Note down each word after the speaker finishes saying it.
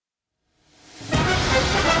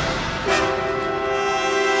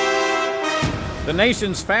The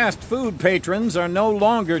nation's fast food patrons are no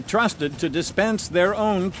longer trusted to dispense their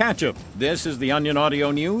own ketchup. This is the Onion Audio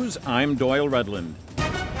News. I'm Doyle Redland.